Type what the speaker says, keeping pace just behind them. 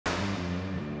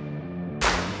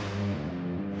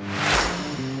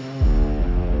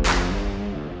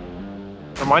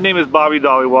My name is Bobby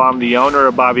Dhaliwal. I'm the owner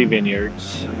of Bobby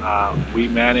Vineyards. We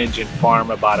manage and farm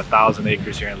about 1,000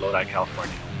 acres here in Lodi,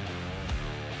 California.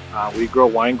 We grow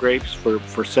wine grapes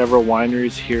for several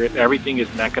wineries here. Everything is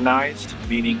mechanized,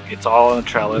 meaning it's all on a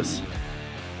trellis.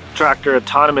 Tractor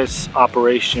autonomous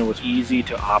operation was easy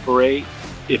to operate.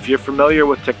 If you're familiar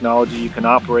with technology, you can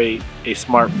operate a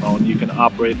smartphone, you can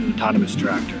operate an autonomous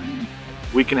tractor.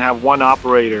 We can have one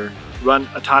operator run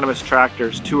autonomous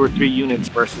tractors, 2 or 3 units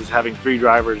versus having 3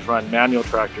 drivers run manual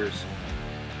tractors.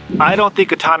 I don't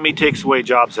think autonomy takes away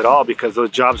jobs at all because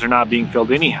those jobs are not being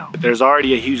filled anyhow. There's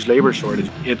already a huge labor shortage.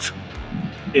 It's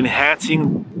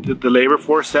enhancing the labor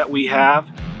force that we have.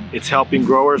 It's helping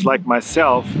growers like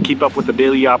myself keep up with the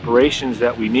daily operations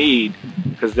that we need,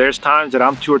 because there's times that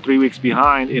I'm 2 or 3 weeks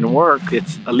behind in work.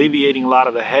 It's alleviating a lot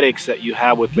of the headaches that you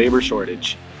have with labor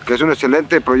shortage. Que es un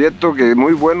excelente proyecto, que es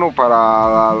muy bueno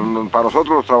para nosotros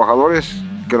los trabajadores,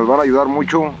 que nos van a ayudar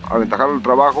mucho a aventajar el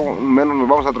trabajo, menos nos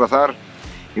vamos a atrasar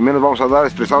y menos vamos a dar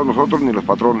estresados nosotros ni los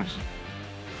patrones.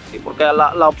 Sí, porque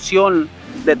la opción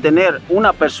de tener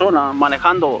una persona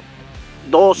manejando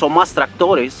 2 o más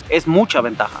tractores es mucha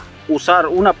ventaja. Usar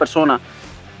una persona,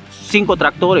 5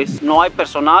 tractores, no hay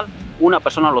personal, una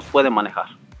persona los puede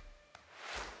manejar.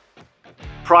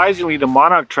 Surprisingly, the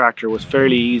Monarch tractor was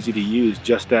fairly easy to use,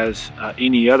 just as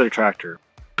any other tractor.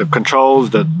 The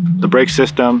controls, the brake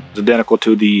system is identical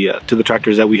to the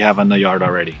tractors that we have on the yard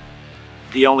already.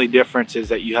 The only difference is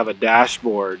that you have a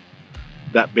dashboard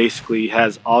that basically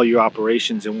has all your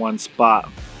operations in one spot.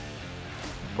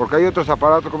 Porque hay otros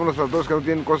aparatos como los tractores que no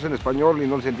tienen cosas en español y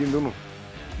no les entiende uno.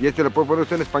 Y este le puede poner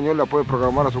usted en español y la puede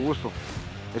programar a su gusto.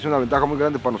 Es una ventaja muy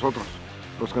grande para nosotros,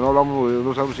 los que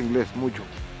no sabemos inglés mucho.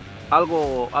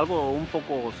 Algo un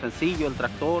poco sencillo el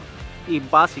tractor y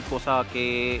básico, o sea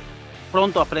que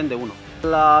pronto aprende uno.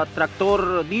 El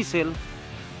tractor diésel,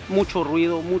 mucho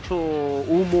ruido, mucho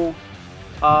humo,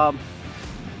 a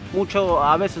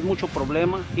veces mucho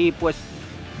problema, y pues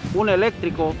un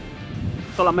eléctrico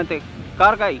solamente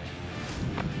carga y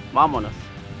vámonos.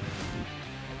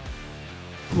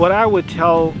 What I would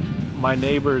tell my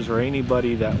neighbors or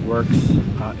anybody that works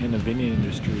in the vineyard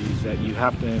industry is that you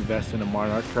have to invest in a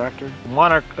Monarch tractor.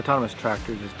 Monarch autonomous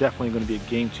tractors is definitely going to be a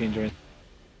game changer.